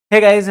Hey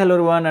guys, hello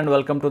everyone and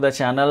welcome to the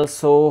channel.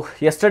 So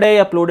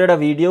yesterday I uploaded a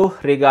video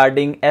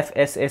regarding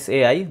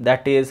FSSAI,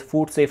 that is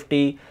Food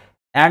Safety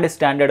and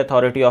Standard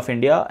Authority of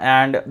India,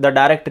 and the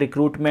direct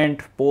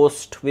recruitment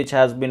post which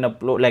has been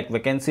uploaded, like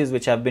vacancies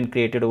which have been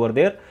created over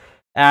there.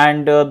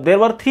 And there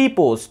were three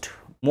posts,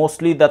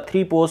 mostly the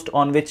three posts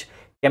on which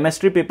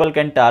chemistry people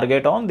can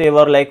target on. They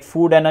were like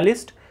food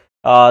analyst,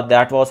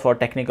 that was for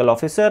technical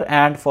officer,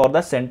 and for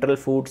the central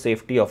food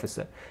safety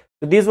officer.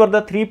 So these were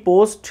the three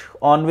posts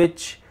on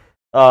which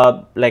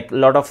like a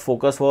lot of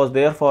focus was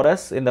there for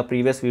us in the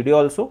previous video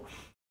also,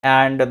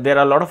 and there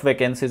are a lot of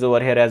vacancies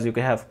over here as you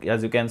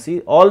can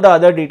see. All the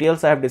other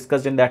details I have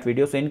discussed in that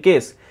video, so in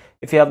case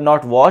if you have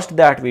not watched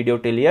that video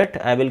till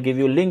yet, I will give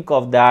you link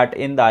of that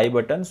in the I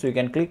button, so you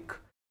can click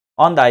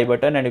on the I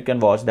button and you can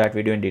watch that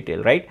video in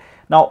detail. Right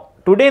now,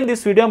 today in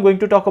this video I'm going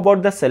to talk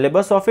about the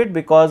syllabus of it,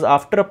 because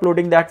after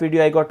uploading that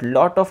video I got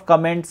lot of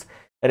comments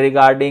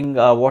regarding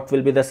what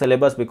will be the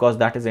syllabus, because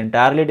that is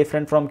entirely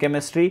different from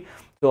chemistry.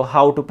 So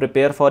how to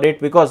prepare for it,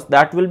 because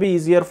that will be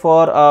easier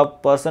for a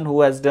person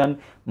who has done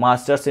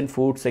masters in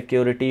food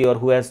security, or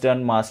who has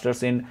done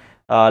masters in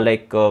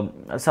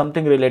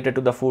something related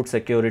to the food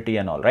security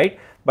and all, right?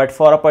 But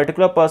for a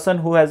particular person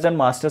who has done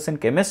masters in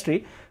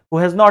chemistry, who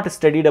has not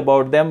studied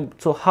about them,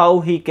 so how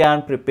he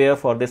can prepare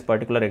for this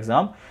particular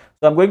exam?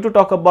 So I'm going to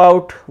talk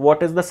about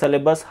what is the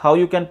syllabus, how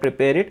you can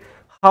prepare it,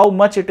 how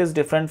much it is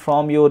different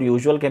from your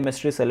usual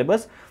chemistry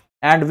syllabus,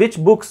 and which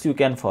books you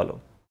can follow.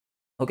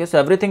 Okay, so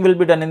everything will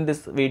be done in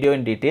this video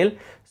in detail,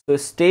 so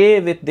stay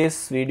with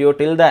this video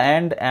till the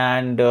end.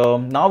 And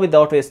now,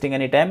 without wasting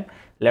any time,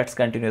 let's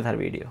continue with our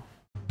video.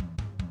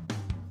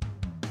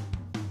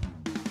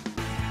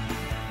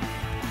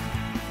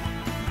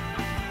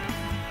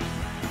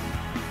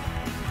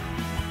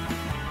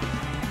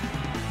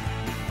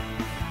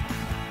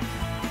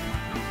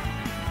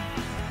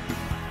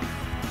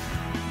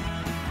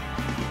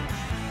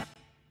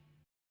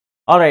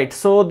 Alright,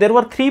 so there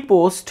were three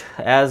posts,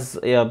 as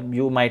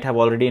you might have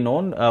already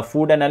known.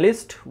 Food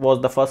analyst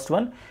was the first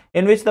one,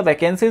 in which the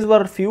vacancies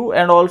were few,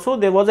 and also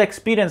there was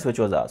experience which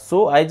was asked.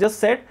 So I just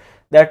said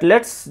that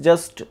let's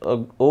just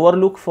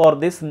overlook for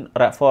this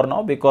for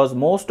now, because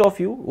most of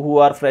you who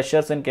are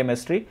freshers in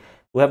chemistry,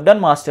 who have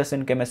done masters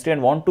in chemistry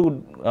and want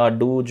to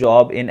do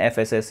job in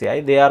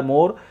FSSAI, they are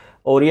more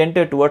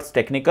oriented towards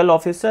technical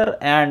officer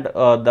and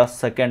the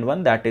second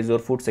one, that is your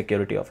food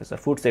security officer,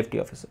 food safety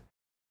officer.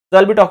 So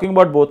I'll be talking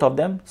about both of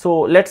them. So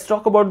let's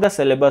talk about the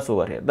syllabus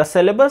over here. The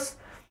syllabus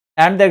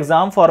and the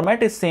exam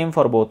format is same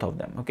for both of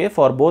them. Okay,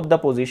 for both the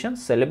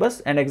positions,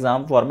 syllabus and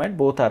exam format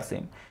both are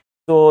same.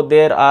 So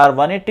there are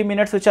 180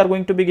 minutes which are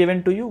going to be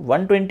given to you,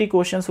 120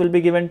 questions will be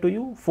given to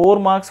you, 4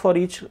 marks for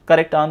each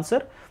correct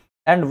answer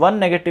and 1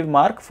 negative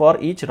mark for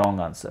each wrong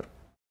answer.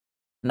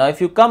 Now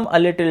if you come a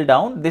little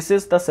down, this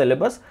is the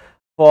syllabus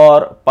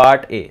for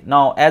part A.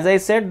 Now as I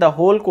said, the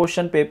whole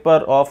question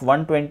paper of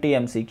 120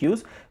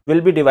 MCQs will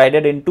be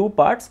divided in two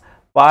parts.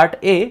 Part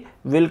A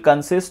will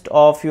consist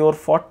of your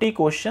 40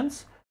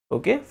 questions.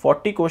 Okay,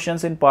 40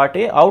 questions in part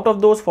A. Out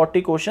of those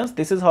 40 questions,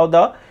 this is how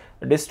the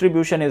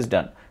distribution is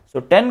done. So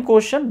 10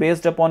 questions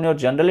based upon your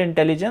general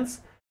intelligence,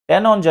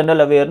 10 on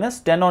general awareness,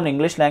 10 on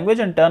English language,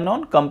 and 10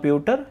 on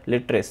computer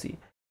literacy.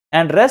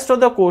 And rest of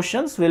the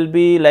questions will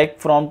be like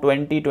from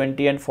 20,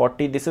 20 and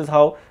 40. This is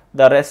how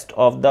the rest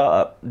of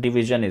the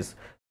division is.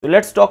 So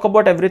let's talk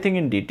about everything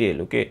in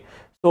detail. Okay,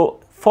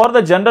 so for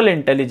the general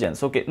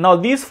intelligence, okay, now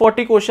these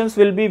 40 questions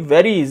will be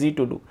very easy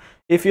to do.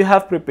 If you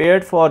have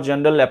prepared for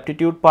general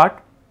aptitude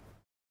part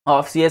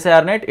of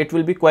CSIR net, it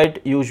will be quite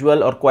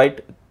usual or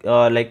quite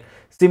like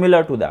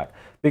similar to that,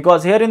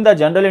 because here in the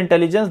general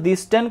intelligence,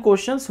 these 10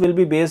 questions will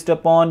be based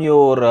upon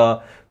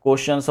your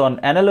questions on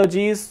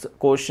analogies,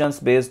 questions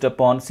based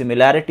upon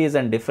similarities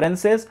and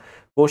differences,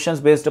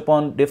 questions based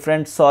upon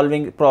different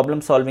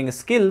problem solving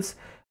skills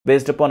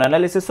based upon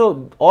analysis.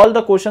 So all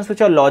the questions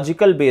which are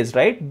logical based,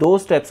 right,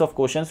 those types of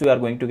questions you are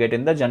going to get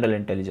in the general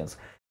intelligence,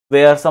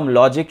 where some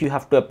logic you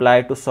have to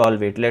apply to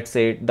solve it. Let's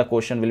say the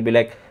question will be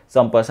like,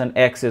 some person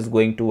X is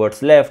going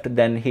towards left,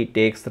 then he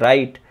takes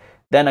right,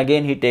 then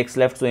again he takes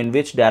left, so in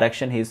which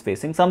direction he is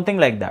facing, something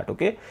like that.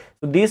 Okay,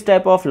 so these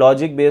type of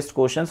logic based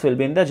questions will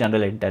be in the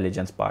general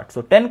intelligence part.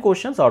 So 10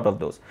 questions out of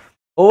those.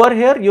 Over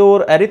here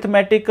your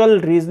arithmetical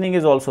reasoning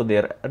is also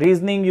there.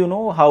 Reasoning, you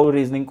know how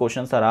reasoning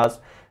questions are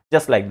asked,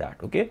 just like that.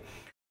 Okay,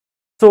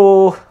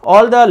 so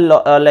all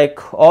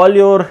the all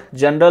your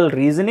general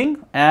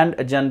reasoning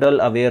and general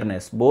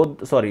awareness,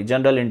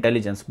 general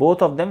intelligence,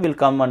 both of them will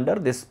come under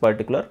this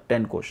particular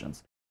 10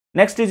 questions.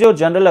 Next is your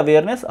general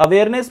awareness.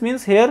 Awareness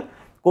means here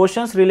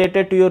questions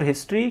related to your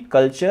history,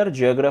 culture,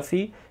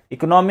 geography,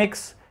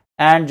 economics,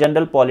 and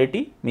general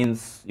polity,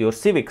 means your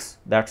civics.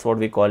 That's what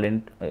we call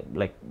in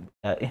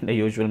in a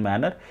usual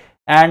manner,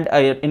 and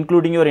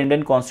including your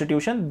Indian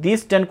constitution.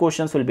 These 10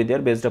 questions will be there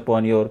based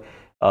upon your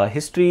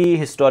history.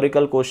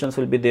 Historical questions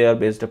will be there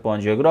based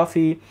upon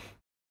geography,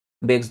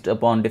 based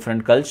upon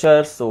different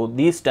cultures. So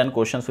these 10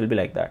 questions will be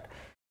like that.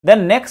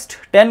 Then next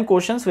 10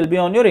 questions will be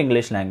on your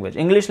English language.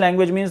 English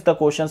language means the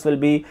questions will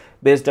be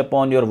based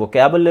upon your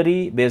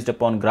vocabulary, based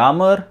upon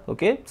grammar.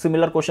 Okay,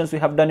 similar questions we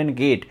have done in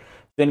GATE.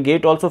 So in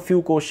GATE also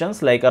few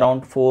questions, like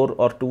around 4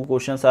 or 2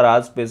 questions are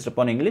asked based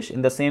upon English.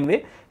 In the same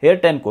way, here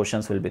 10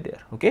 questions will be there.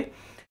 Okay,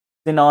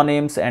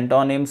 synonyms,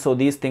 antonyms, so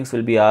these things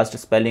will be asked,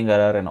 spelling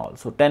error and all.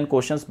 So 10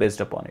 questions based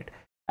upon it.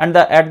 And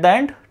at the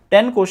end,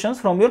 10 questions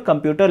from your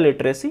computer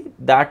literacy.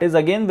 That is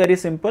again very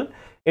simple.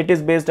 It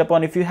is based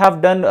upon if you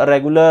have done a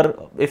regular,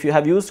 if you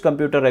have used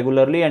computer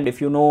regularly, and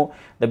if you know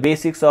the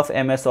basics of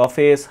MS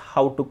Office,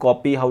 how to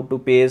copy, how to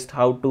paste,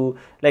 how to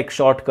like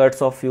shortcuts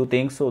of few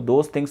things. So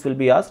those things will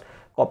be asked.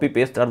 Copy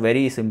paste are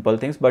very simple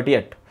things, but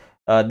yet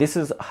this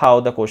is how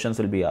the questions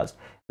will be asked,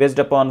 based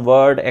upon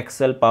Word,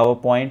 Excel,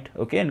 PowerPoint,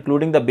 okay,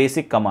 including the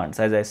basic commands.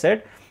 As I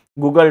said,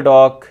 Google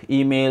Doc,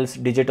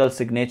 emails, digital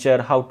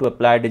signature, how to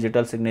apply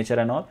digital signature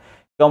and all.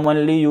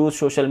 Commonly used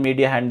social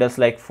media handles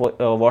like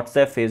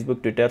WhatsApp,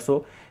 Facebook, Twitter.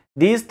 So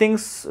these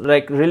things,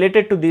 like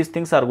related to these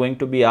things, are going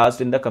to be asked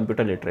in the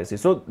computer literacy.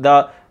 So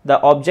the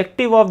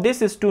objective of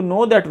this is to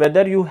know that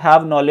whether you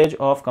have knowledge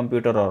of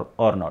computer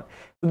or not.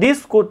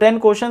 These 10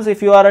 questions,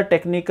 if you are a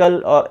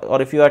technical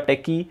or if you are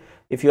techie,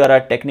 if you are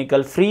a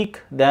technical freak,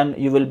 then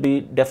you will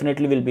be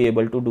definitely will be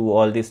able to do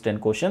all these 10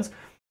 questions.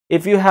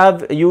 If you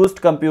have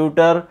used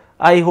computer,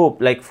 I hope,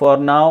 like for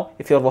now,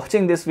 if you are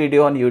watching this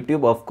video on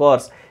YouTube, of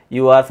course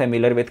you are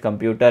familiar with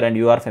computer and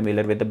you are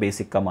familiar with the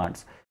basic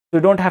commands. So you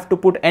don't have to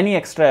put any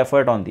extra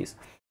effort on these.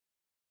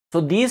 So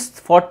these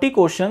 40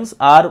 questions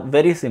are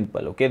very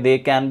simple. Okay, they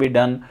can be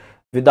done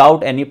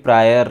without any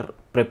prior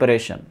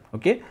preparation.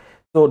 Okay,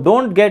 so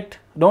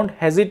don't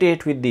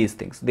hesitate with these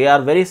things. They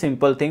are very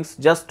simple things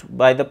just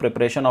by the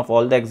preparation of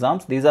all the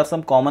exams. These are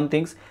some common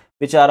things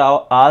which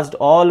are asked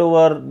all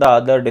over the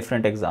other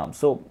different exams.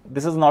 So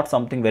this is not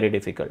something very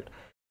difficult.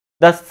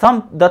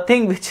 The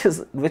thing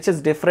which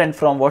is different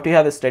from what you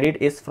have studied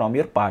is from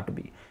your part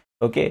B.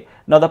 Okay,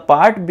 now the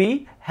part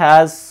B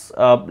has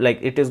like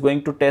it is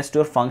going to test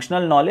your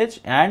functional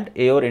knowledge and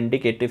your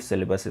indicative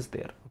syllabus is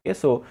there. Okay,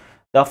 so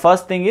the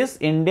first thing is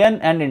Indian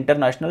and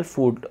international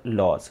food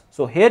laws.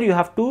 So here you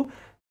have to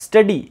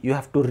study, you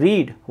have to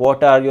read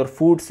what are your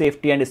Food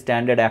Safety and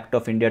Standard Act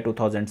of India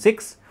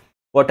 2006,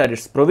 what are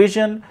its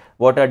provision,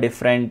 what are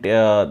different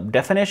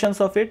definitions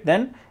of it,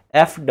 then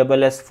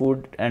FSS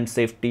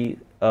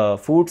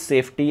Food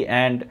Safety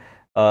and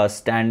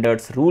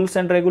Standards Rules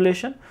and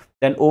Regulation,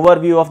 then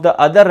overview of the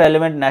other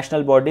relevant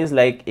national bodies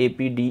like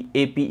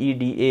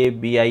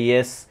APEDA,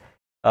 BIS,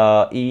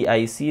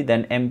 EIC,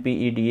 then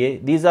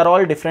MPEDA. These are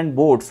all different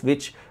boards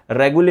which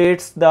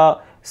regulates the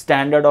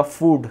standard of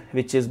food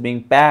which is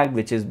being packed,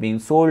 which is being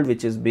sold,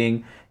 which is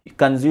being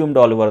consumed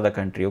all over the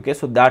country. Okay,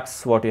 so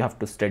that's what you have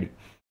to study.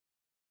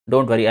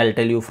 Don't worry, I'll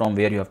tell you from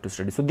where you have to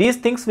study. So these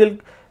things will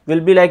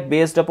be like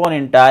based upon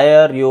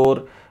entire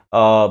your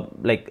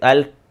like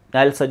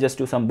I'll suggest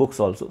you some books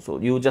also. So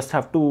you just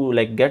have to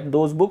like get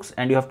those books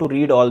and you have to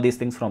read all these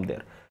things from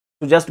there.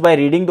 So just by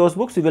reading those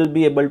books, you will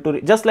be able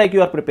to, just like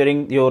you are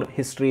preparing your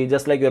history,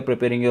 just like you are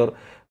preparing your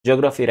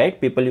geography,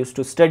 right? People used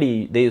to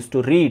study, they used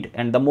to read,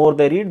 and the more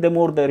they read, the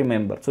more they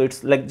remember. So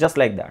it's like just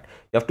like that.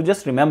 You have to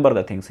just remember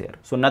the things here.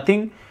 So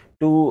nothing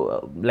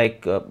to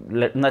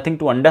nothing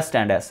to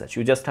understand as such.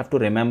 You just have to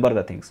remember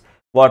the things.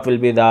 What will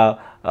be the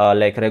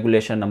like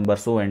regulation number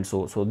so and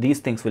so. So these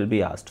things will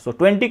be asked. So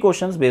 20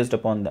 questions based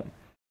upon them.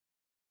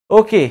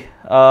 Okay,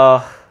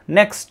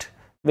 next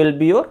will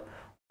be your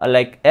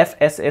like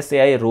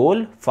FSSAI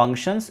role,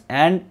 functions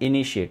and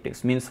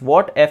initiatives, means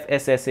what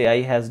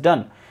FSSAI has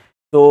done.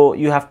 So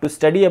you have to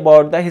study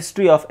about the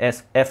history of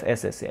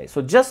FSSAI.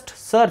 So just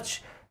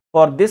search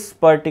for this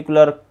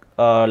particular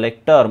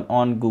like term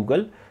on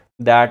Google,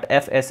 that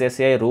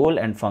FSSAI role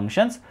and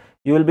functions.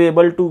 You will be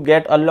able to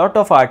get a lot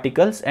of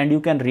articles and you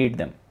can read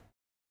them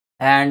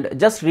and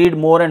just read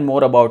more and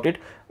more about it.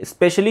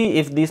 Especially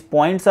if these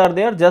points are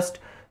there, just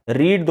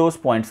read those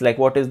points, like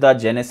what is the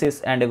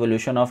genesis and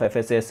evolution of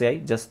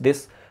FSSAI. Just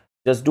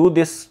do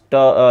this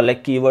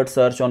like keyword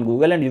search on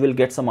Google and you will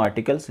get some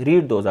articles.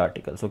 Read those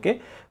articles. Okay,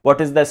 what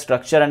is the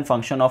structure and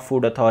function of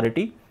Food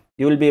Authority?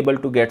 You will be able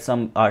to get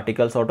some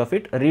articles out of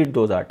it. Read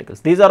those articles.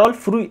 These are all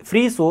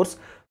free source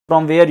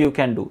from where you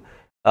can do.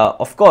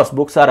 Of course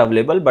books are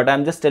available, but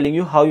I'm just telling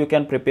you how you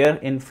can prepare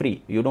in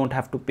free. You don't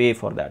have to pay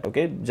for that.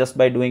 Okay, just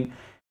by doing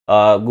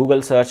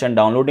Google search and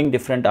downloading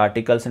different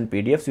articles and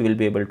PDFs, you will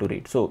be able to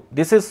read. So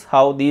this is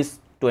how these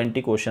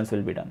 20 questions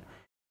will be done.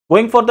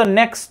 Going for the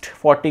next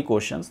 40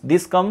 questions,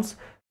 this comes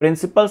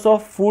principles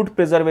of food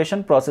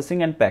preservation,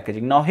 processing and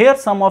packaging. Now here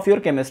some of your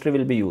chemistry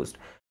will be used,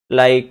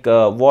 like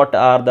what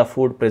are the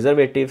food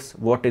preservatives,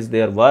 what is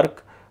their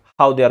work,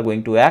 how they are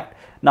going to act.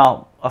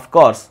 Now of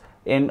course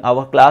in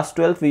our class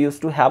 12 we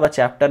used to have a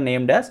chapter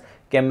named as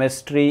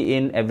chemistry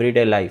in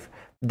everyday life.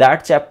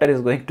 That chapter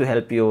is going to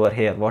help you over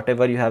here.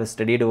 Whatever you have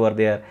studied over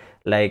there,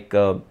 like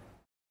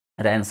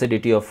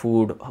rancidity of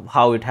food,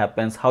 how it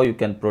happens, how you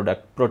can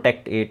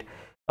protect it,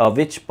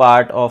 which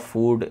part of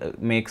food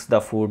makes the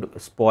food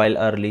spoil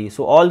early.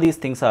 So all these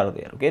things are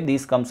there. Okay,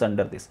 these comes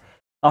under this.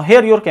 Now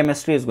here your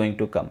chemistry is going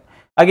to come.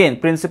 Again,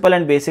 principle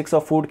and basics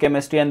of food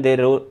chemistry and their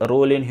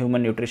role in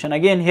human nutrition.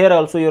 Again, here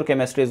also your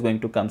chemistry is going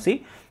to come.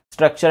 See,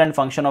 structure and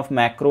function of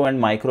macro and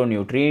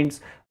micronutrients,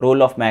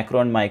 role of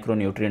macro and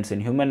micronutrients in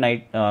human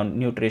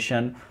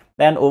nutrition,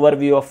 then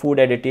overview of food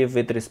additive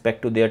with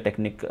respect to their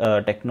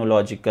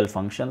technological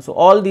function. So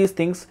all these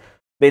things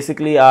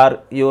basically are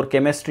your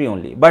chemistry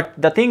only. But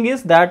the thing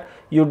is that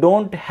you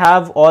don't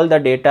have all the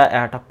data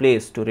at a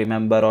place to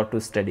remember or to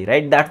study,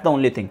 right? That's the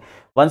only thing.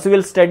 Once you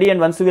will study and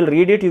once you will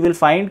read it, you will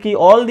find that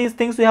all these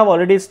things you have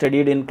already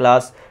studied in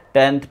class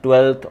 10th,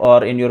 12th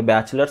or in your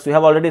bachelor's. You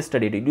have already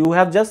studied it. You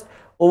have just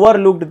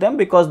overlooked them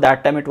because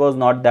that time it was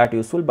not that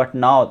useful, but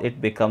now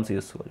it becomes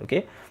useful.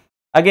 Okay.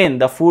 Again,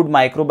 the food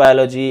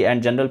microbiology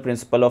and general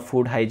principle of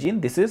food hygiene.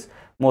 This is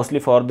mostly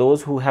for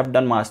those who have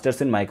done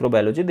masters in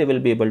microbiology. They will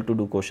be able to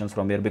do questions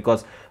from here,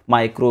 because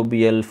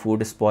microbial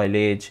food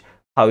spoilage,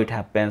 how it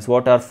happens,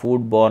 what are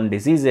foodborne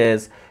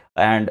diseases,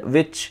 and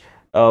which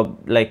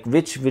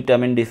which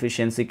vitamin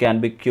deficiency can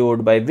be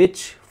cured by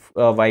which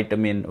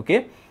vitamin,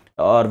 okay,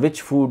 or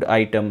which food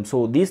item.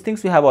 So these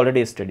things you have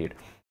already studied.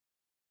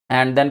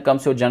 And then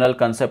comes your general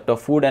concept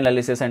of food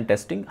analysis and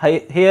testing.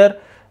 Here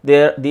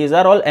these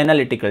are all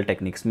analytical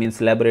techniques, means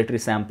laboratory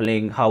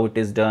sampling, how it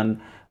is done,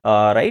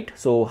 right?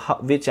 So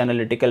which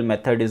analytical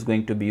method is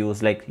going to be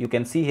used, like you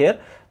can see here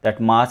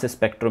that mass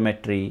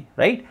spectrometry,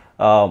 right?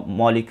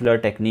 Molecular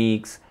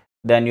techniques.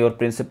 Then your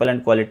principle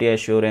and quality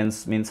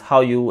assurance, means how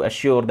you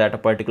assure that a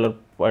particular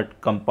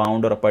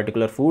compound or a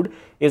particular food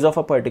is of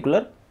a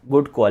particular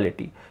good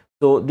quality.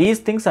 So these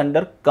things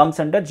comes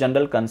under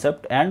general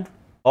concept and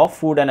of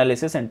food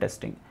analysis and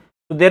testing.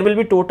 So there will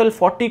be total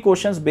 40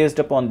 questions based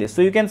upon this.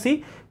 So you can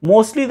see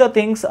mostly the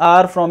things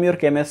are from your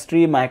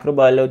chemistry,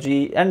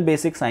 microbiology and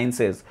basic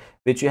sciences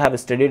which you have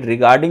studied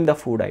regarding the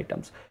food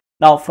items.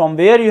 Now from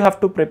where you have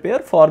to prepare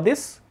for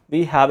this,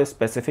 we have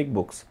specific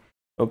books.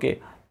 Okay.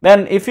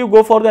 Then if you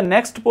go for the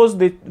next post,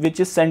 which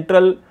is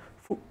Central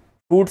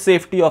Food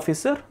Safety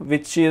Officer,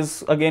 which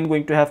is again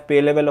going to have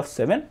pay level of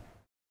 7.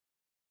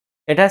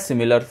 It has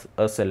similar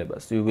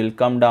syllabus. You will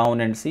come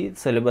down and see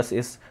syllabus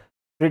is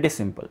pretty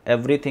simple.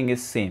 Everything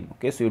is same.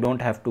 Okay, so you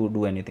don't have to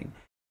do anything.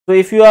 So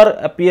if you are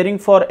appearing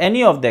for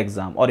any of the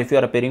exam, or if you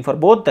are appearing for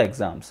both the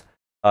exams,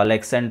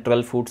 like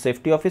Central Food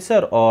Safety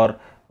Officer or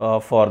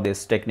for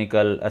this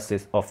technical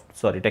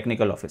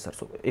officer.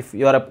 So if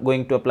you are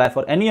going to apply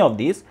for any of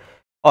these,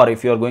 or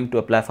if you are going to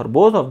apply for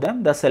both of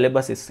them, the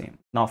syllabus is same.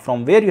 Now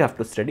from where you have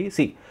to study,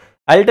 see,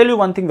 I'll tell you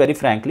one thing very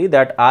frankly,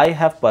 that I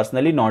have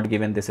personally not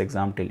given this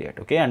exam till yet,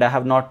 okay, and I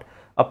have not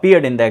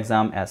appeared in the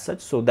exam as such.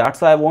 So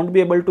that's why I won't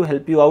be able to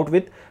help you out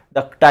with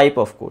the type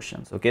of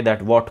questions, okay,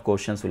 that what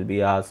questions will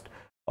be asked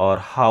or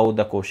how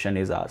the question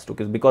is asked,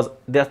 okay, because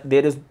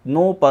there is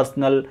no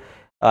personal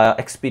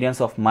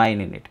experience of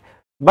mine in it.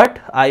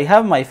 But I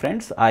have my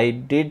friends, I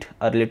did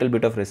a little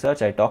bit of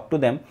research, I talked to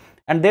them,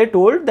 and they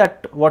told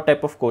that what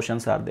type of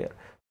questions are there.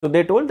 So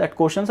they told that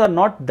questions are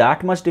not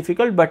that much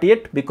difficult, but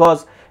yet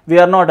because we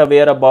are not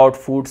aware about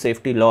food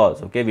safety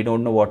laws, okay, we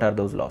don't know what are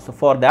those laws. So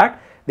for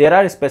that, there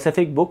are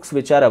specific books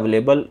which are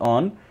available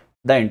on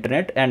the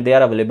internet, and they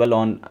are available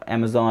on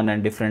Amazon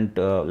and different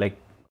like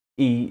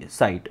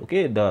e-site,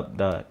 okay,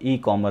 the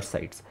e-commerce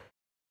sites.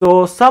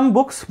 So some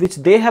books which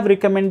they have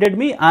recommended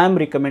me, I am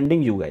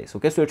recommending you guys,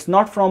 okay. So it's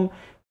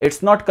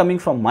not coming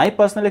from my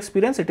personal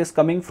experience, it is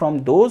coming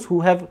from those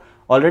who have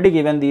already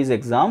given these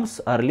exams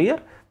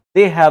earlier.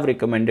 They have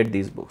recommended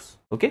these books,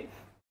 okay.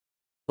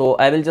 So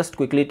I will just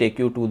quickly take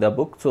you to the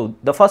book. So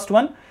the first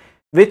one,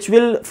 which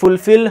will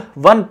fulfill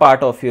one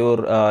part of your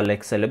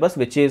like syllabus,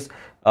 which is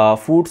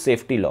food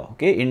safety law,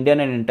 okay, Indian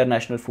and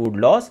international food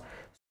laws.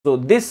 So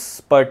this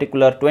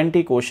particular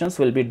 20 questions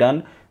will be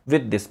done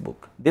with this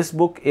book. This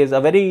book is a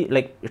very,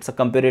 like, it's a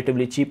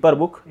comparatively cheaper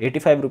book,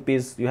 85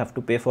 rupees you have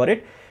to pay for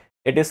it.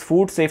 It is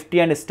Food Safety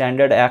and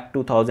Standard Act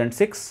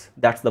 2006.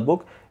 That's the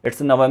book.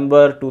 It's a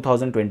November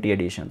 2020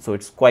 edition. So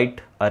it's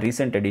quite a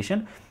recent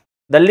edition.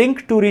 The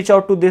link to reach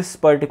out to this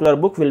particular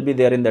book will be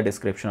there in the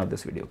description of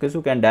this video. Okay, so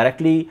you can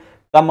directly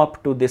come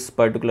up to this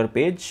particular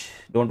page.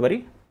 Don't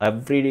worry.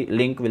 Every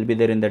link will be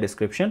there in the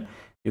description.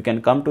 You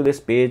can come to this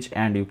page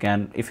and you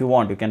can, if you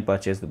want, you can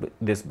purchase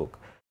this book.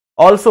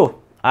 Also,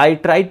 I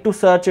tried to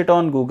search it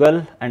on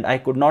Google and I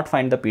could not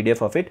find the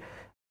PDF of it.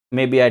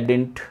 Maybe I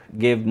didn't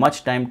give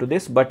much time to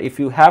this, but if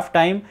you have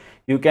time,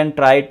 you can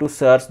try to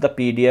search the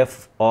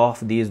PDF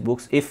of these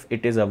books if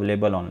it is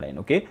available online,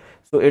 okay.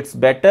 So it's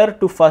better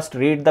to first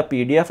read the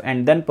PDF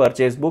and then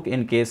purchase book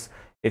in case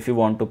if you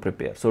want to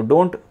prepare. So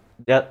don't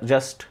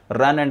just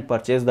run and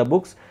purchase the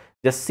books,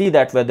 just see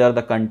that whether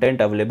the content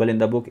available in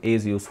the book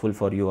is useful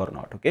for you or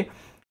not, okay.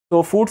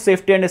 So Food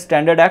Safety and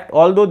Standard Act,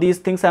 although these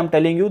things I'm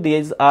telling you,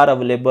 these are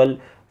available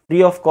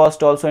free of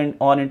cost also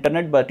on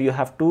internet, but you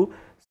have to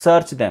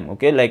search them,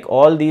 okay, like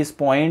all these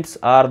points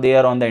are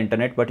there on the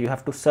internet, but you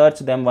have to search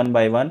them one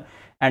by one.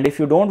 And if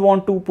you don't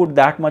want to put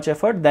that much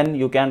effort, then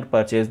you can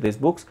purchase these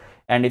books.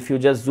 And if you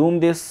just zoom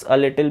this a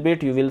little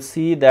bit, you will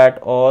see that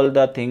all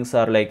the things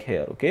are like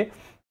here, okay.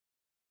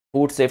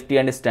 Food Safety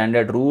and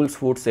Standard Rules,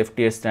 Food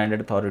Safety and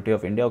Standard Authority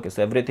of India, okay,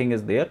 so everything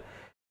is there.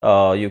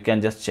 you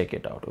can just check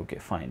it out. Okay,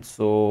 fine.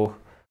 So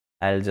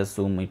I'll just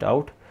zoom it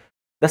out.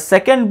 The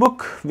second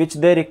book which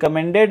they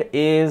recommended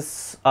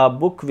is a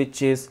book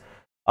which is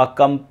a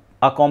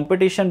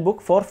competition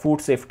book for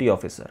food safety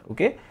officer.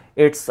 Okay,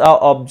 it's a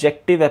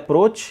objective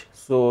approach.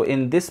 So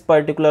in this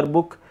particular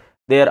book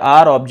there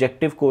are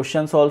objective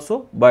questions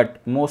also,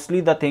 but mostly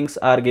the things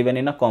are given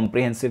in a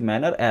comprehensive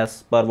manner,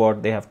 as per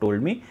what they have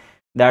told me,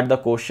 that the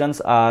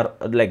questions are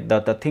like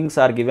the things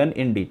are given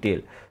in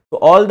detail. So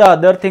all the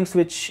other things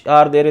which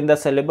are there in the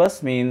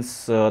syllabus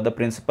means the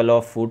principle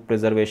of food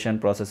preservation,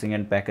 processing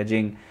and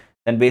packaging,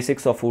 then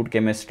basics of food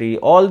chemistry,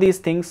 all these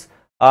things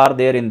are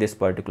there in this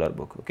particular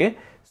book. Okay,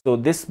 so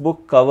this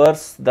book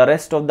covers the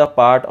rest of the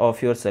part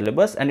of your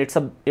syllabus, and it's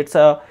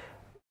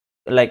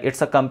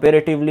a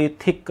comparatively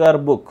thicker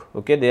book.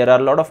 Okay, there are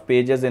a lot of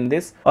pages in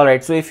this. All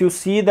right, so if you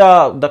see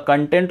the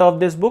content of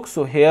this book,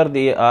 so here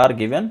they are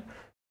given.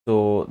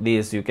 So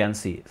these you can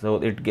see. So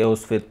it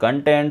goes with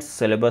contents,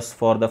 syllabus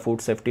for the food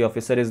safety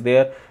officer is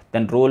there,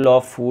 then role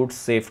of food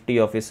safety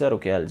officer.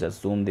 Okay, I'll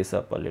just zoom this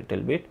up a little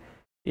bit.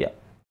 Yeah,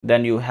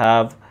 then you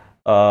have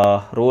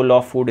role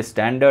of food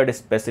standard,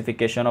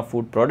 specification of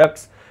food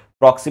products,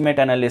 proximate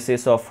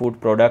analysis of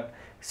food product,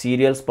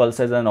 cereals,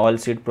 pulses and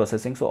oilseed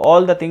processing. So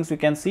all the things you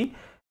can see,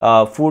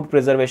 food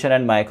preservation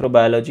and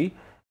microbiology,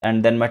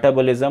 and then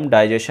metabolism,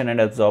 digestion and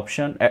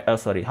absorption.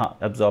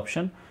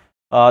 Absorption.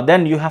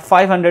 Then you have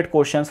 500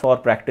 questions for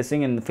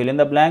practicing in fill in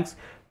the blanks.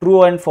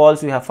 True and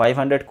false, you have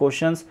 500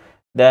 questions.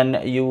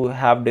 Then you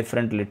have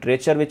different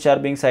literature which are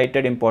being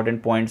cited,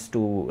 important points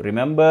to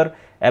remember,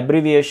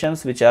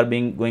 abbreviations which are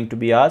going to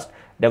be asked,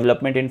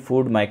 development in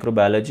food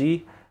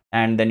microbiology,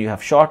 and then you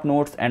have short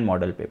notes and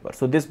model paper.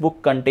 So this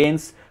book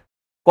contains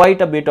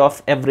quite a bit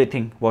of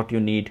everything what you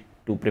need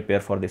to prepare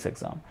for this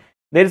exam.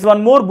 There is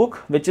one more book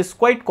which is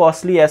quite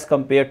costly as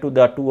compared to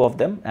the two of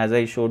them, as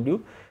I showed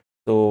you.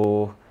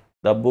 So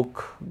the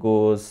book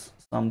goes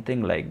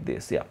something like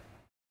this. Yeah,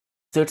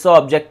 so it's an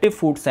objective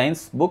food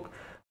science book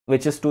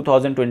which is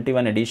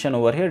 2021 edition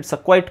over here. It's a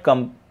quite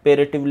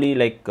comparatively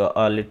like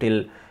a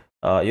little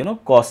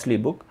costly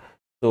book.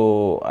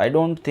 So I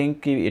don't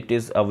think it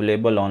is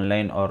available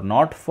online or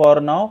not for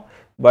now,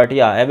 but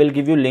yeah, I will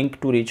give you link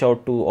to reach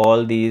out to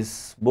all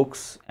these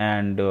books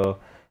and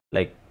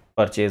like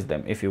purchase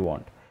them if you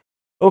want.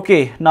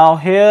 Okay, now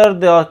here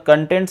the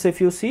contents,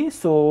 if you see,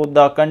 so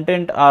the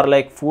content are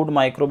like food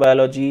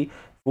microbiology,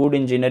 food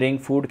engineering,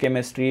 food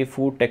chemistry,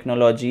 food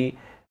technology.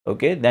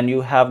 Okay, then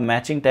you have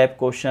matching type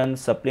questions,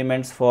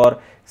 supplements for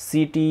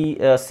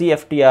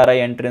CFTRI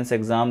entrance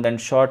exam, then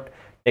short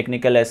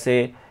technical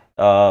essay.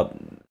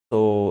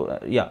 So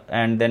yeah,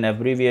 and then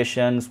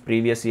abbreviations,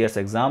 previous year's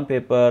exam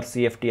paper,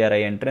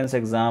 CFTRI entrance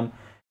exam,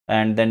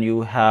 and then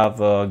you have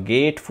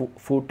GATE,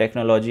 food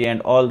technology,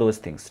 and all those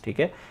things.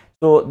 Okay.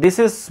 So this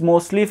is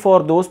mostly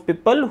for those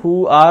people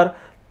who are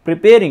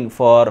preparing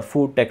for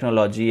food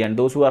technology, and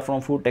those who are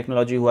from food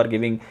technology who are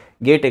giving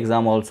GATE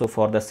exam also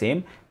for the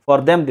same. For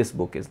them this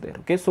book is there.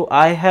 Okay, so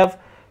I have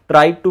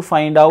tried to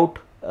find out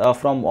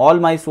from all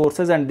my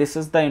sources, and this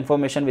is the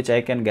information which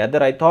I can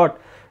gather. I thought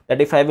that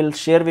if I will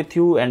share with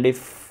you, and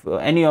if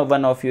any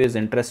one of you is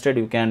interested,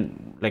 you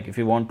can, like, if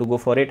you want to go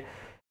for it,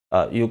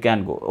 you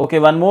can go. Okay,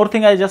 one more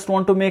thing I just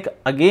want to make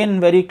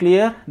again very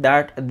clear,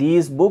 that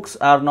these books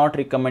are not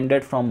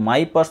recommended from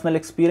my personal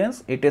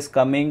experience. It is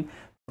coming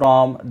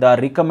from the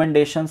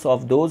recommendations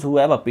of those who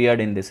have appeared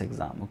in this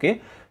exam.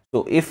 Okay,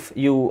 so if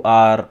you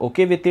are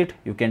okay with it,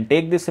 you can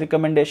take this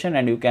recommendation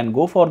and you can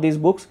go for these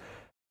books.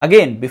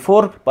 Again,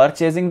 before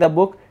purchasing the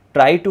book,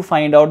 try to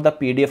find out the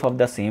PDF of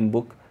the same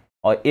book,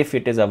 or if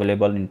it is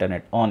available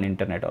on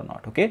internet or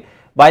not. Okay,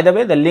 by the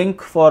way, the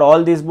link for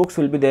all these books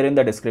will be there in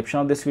the description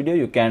of this video.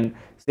 You can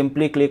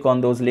simply click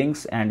on those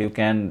links and you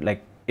can,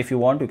 like, if you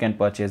want, you can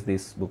purchase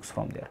these books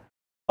from there.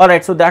 All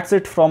right, so that's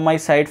it from my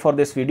side for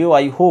this video.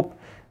 I hope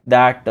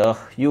that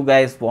you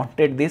guys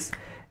wanted this,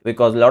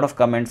 because a lot of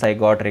comments I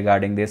got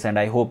regarding this, and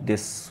I hope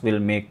this will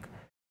make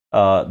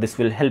this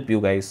will help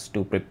you guys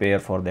to prepare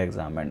for the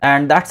exam.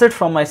 And that's it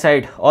from my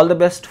side. All the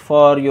best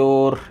for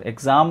your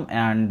exam,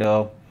 and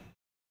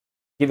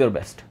give your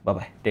best. Bye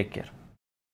bye, take care.